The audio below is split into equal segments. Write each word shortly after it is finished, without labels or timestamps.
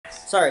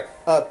Sorry.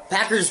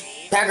 Packers.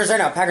 Packers right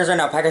now. Packers right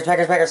now. Packers.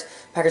 Packers. Packers.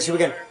 Packers. Who we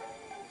getting?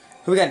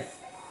 Who we getting?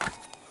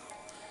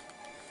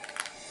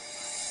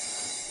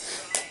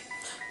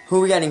 Who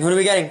are we getting? Who are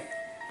we getting?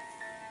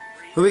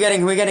 Who are we getting?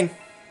 Who are we getting?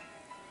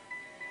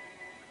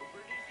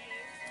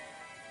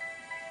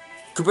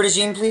 Cooper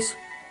DeJean, please.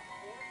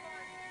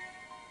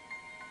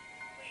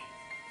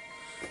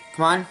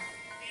 Come on.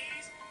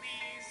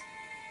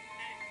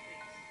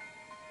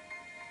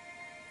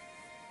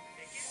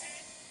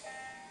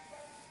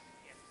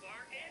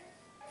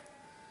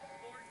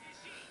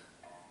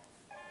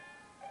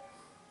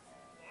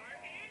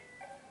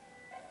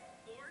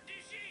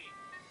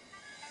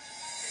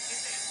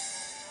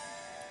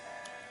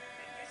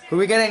 Who are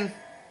we getting?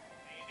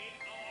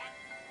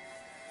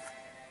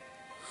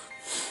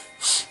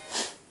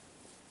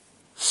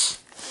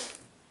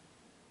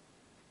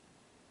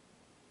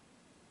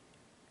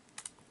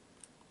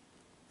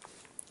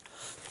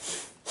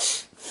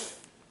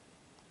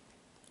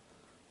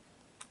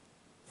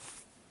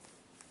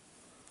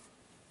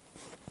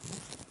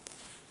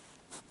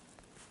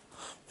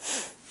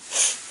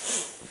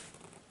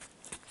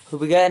 Who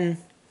we getting?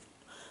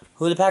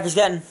 Who are the Packers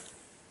getting?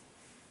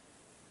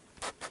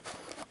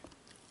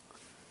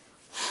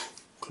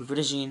 Cooper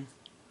DeJean.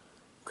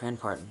 Grand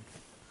Parton.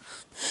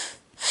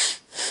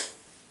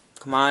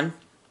 Come on.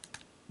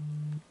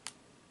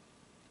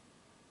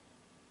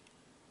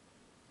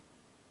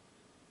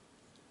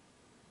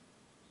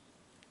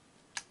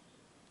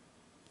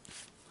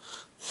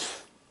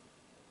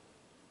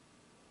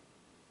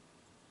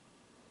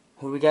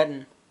 Who are we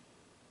getting?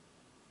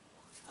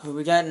 Who are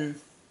we getting?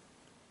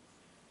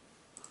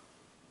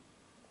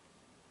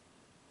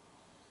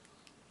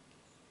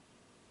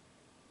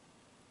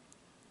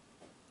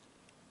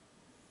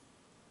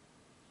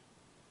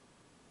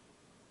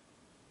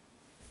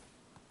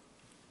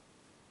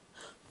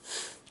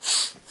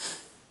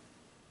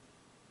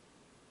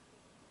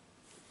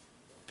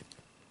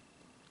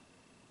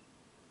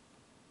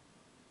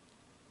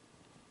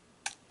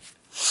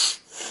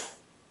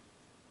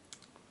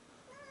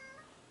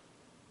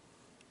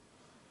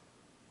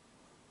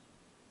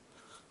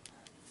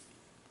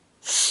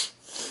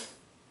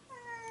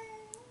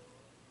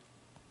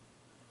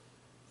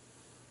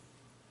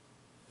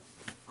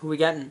 Who we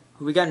getting?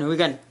 Who we getting? Who we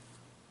getting?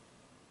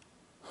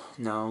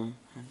 No,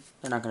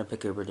 they're not gonna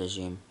pick Cooper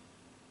DeJean.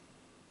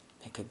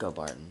 They could go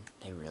Barton.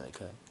 They really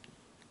could.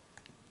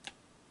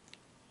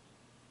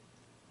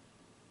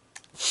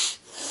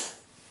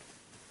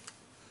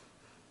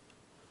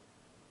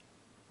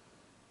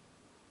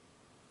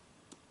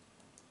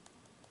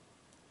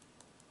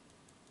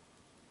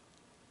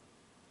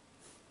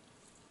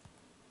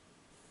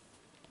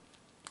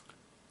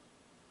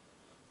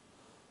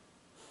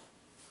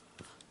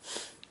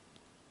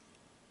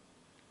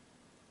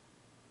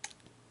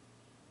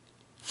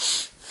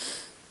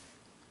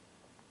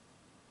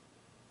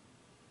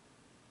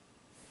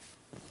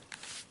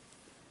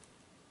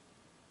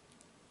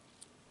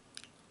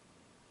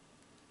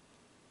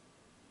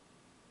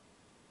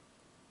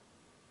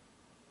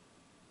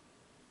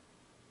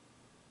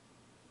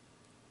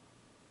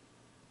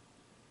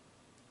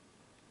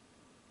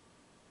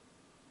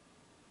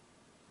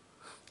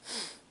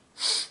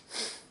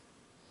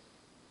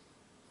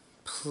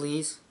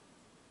 Please.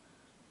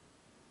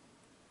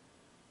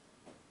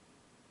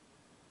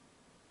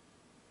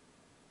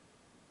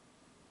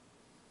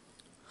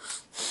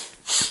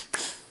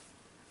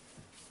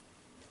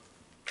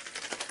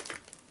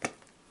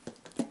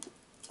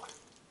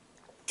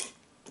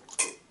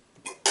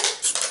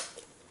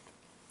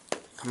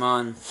 Come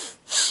on.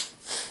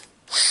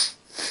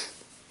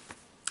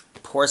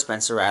 Poor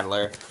Spencer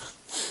Rattler.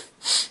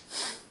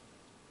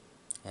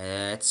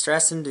 It's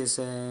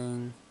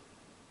stress-inducing.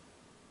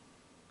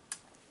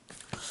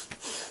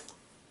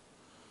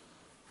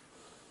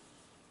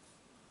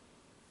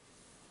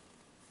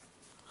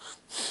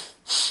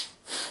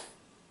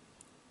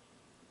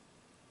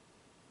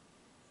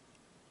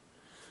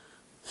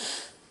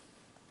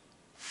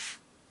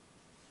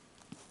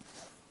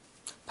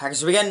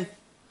 Packers begin.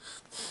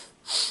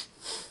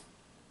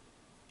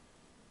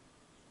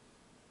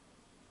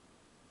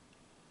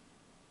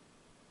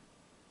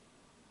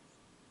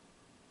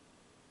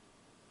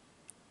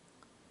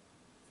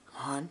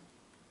 Come on.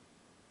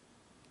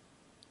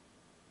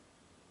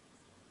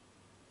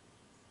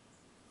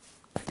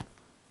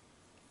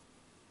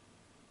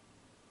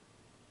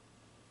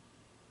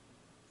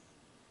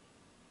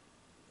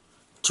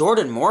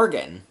 Jordan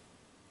Morgan?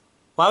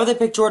 Why would they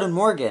pick Jordan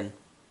Morgan?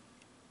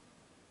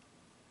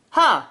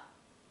 Huh.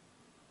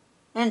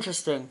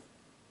 Interesting.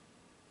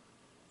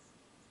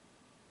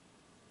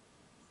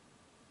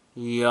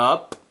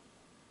 Yup.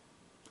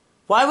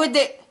 Why would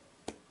they...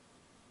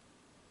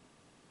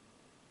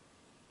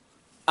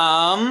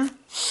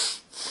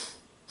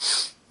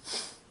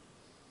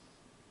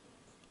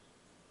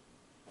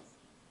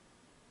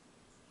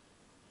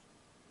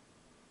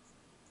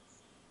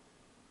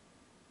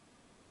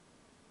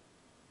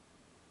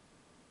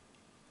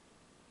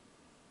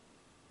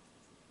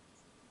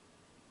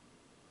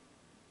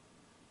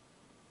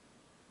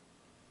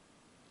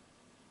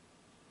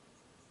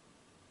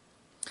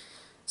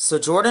 So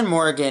Jordan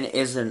Morgan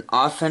is an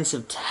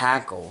offensive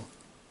tackle.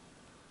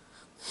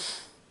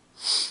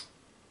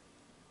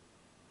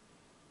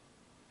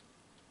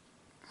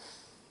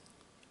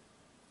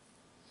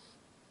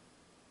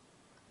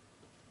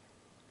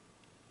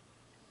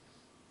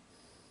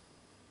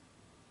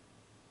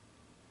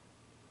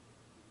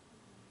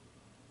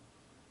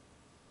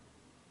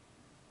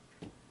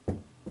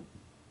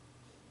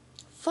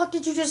 Fuck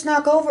did you just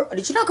knock over?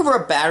 Did you knock over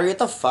a battery? What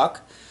the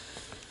fuck?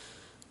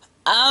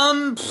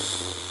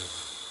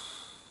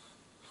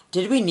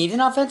 Did we need an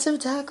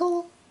offensive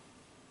tackle?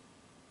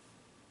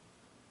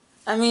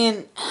 I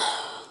mean,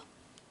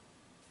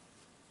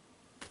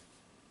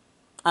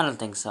 I don't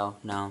think so.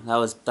 No, that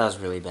was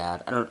really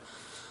bad. I don't.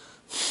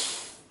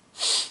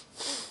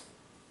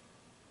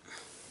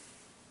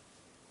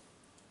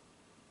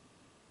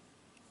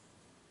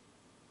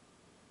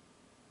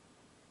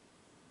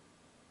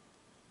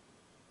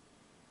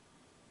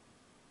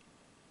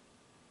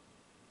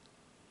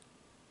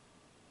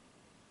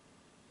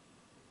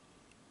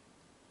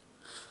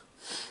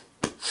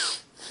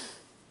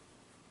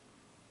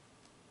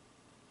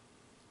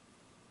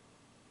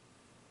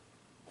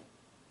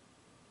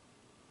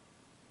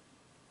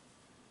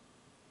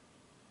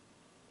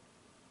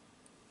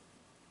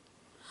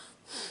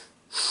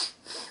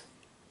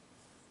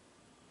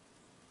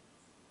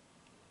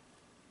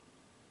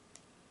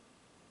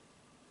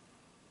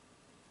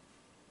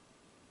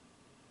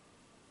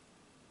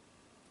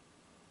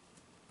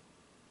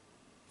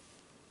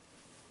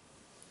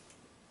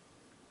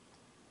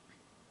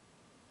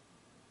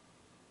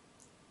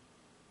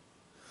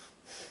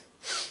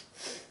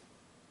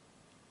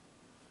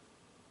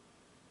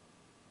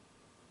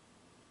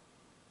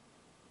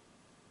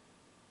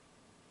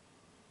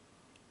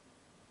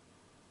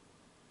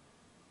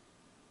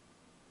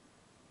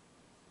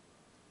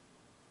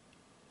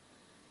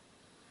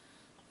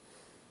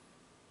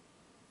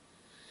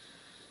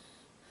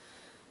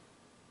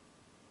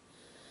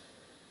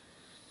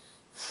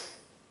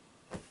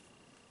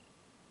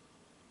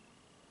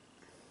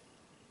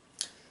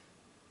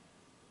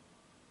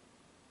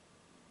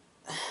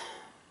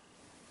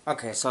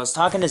 Okay, so I was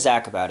talking to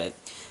Zach about it.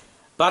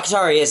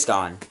 Bakhtiari is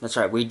gone. That's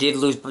right, we did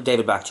lose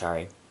David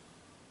Bakhtiari.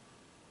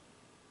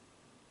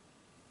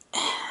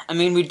 I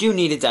mean, we do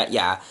needed that,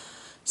 yeah.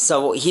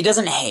 So, he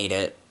doesn't hate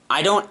it.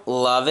 I don't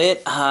love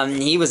it.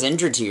 He was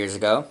injured 2 years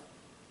ago.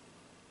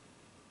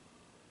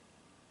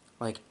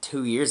 Like,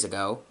 2 years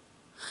ago.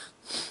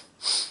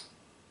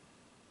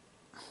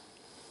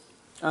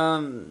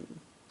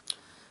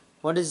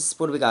 What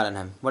do we got on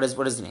him? What is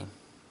the name?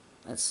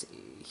 Let's see.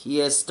 He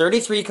has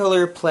 33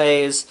 color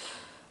plays,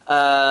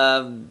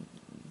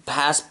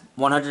 pass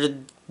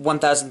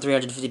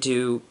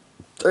 1,352,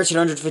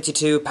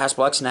 1,352 pass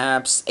block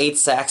snaps, 8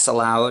 sacks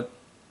allowed,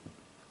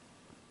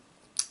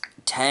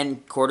 10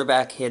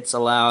 quarterback hits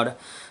allowed,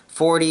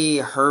 40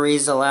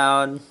 hurries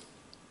allowed.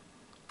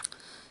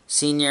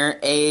 Senior,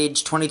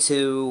 age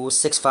 22,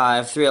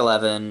 6'5",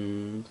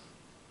 311,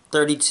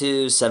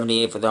 32,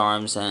 78 for the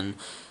arms, and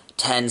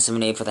 10,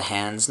 78 for the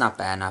hands. Not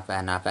bad, not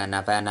bad, not bad,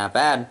 not bad, not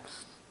bad.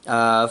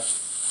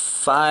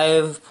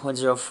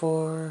 5.04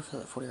 for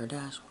the 40-yard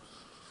dash.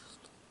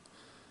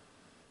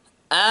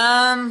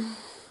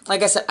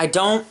 Like I said, I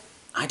don't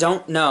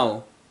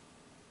know.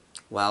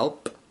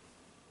 Welp.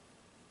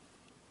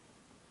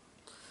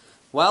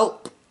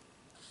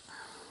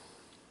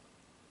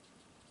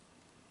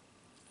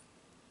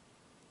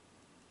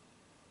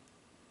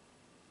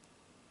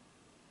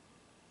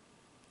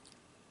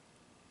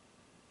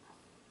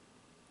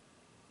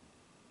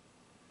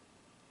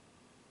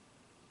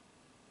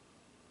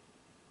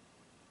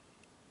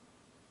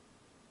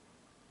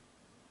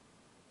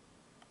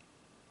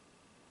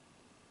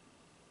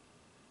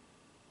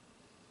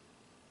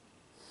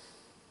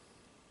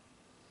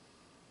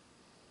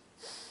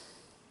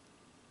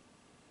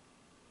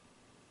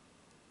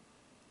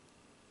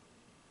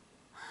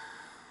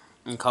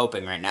 I'm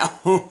coping right now,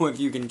 if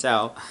you can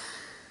tell.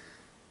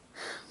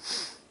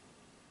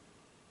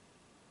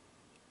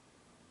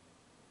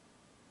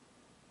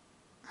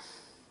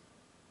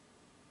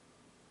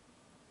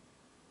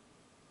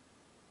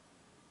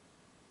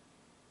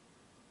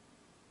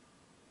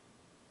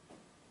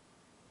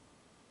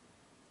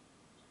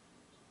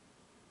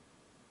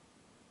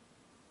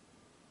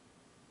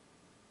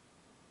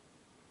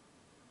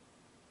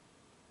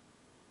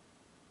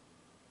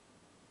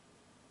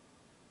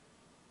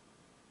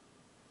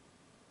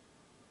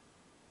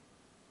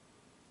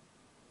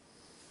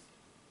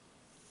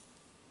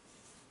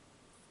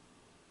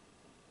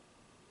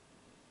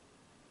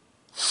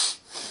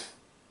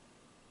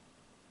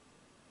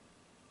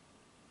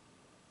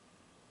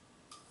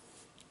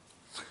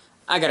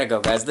 I gotta go,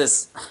 guys.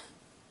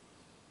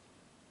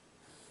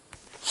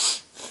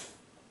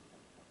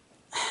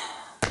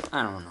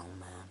 I don't know,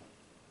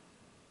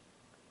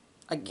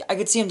 man. I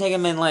could see him taking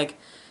him in, like,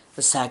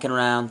 the second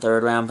round,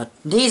 third round, but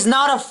he's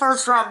not a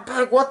first-round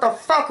pick. What the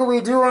fuck are we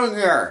doing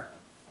here?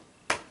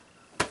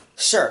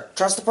 Sure,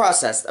 trust the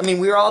process. I mean,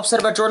 we were all upset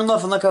about Jordan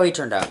Love, and look how he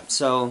turned out.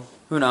 So,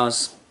 who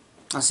knows?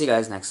 I'll see you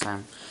guys next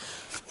time.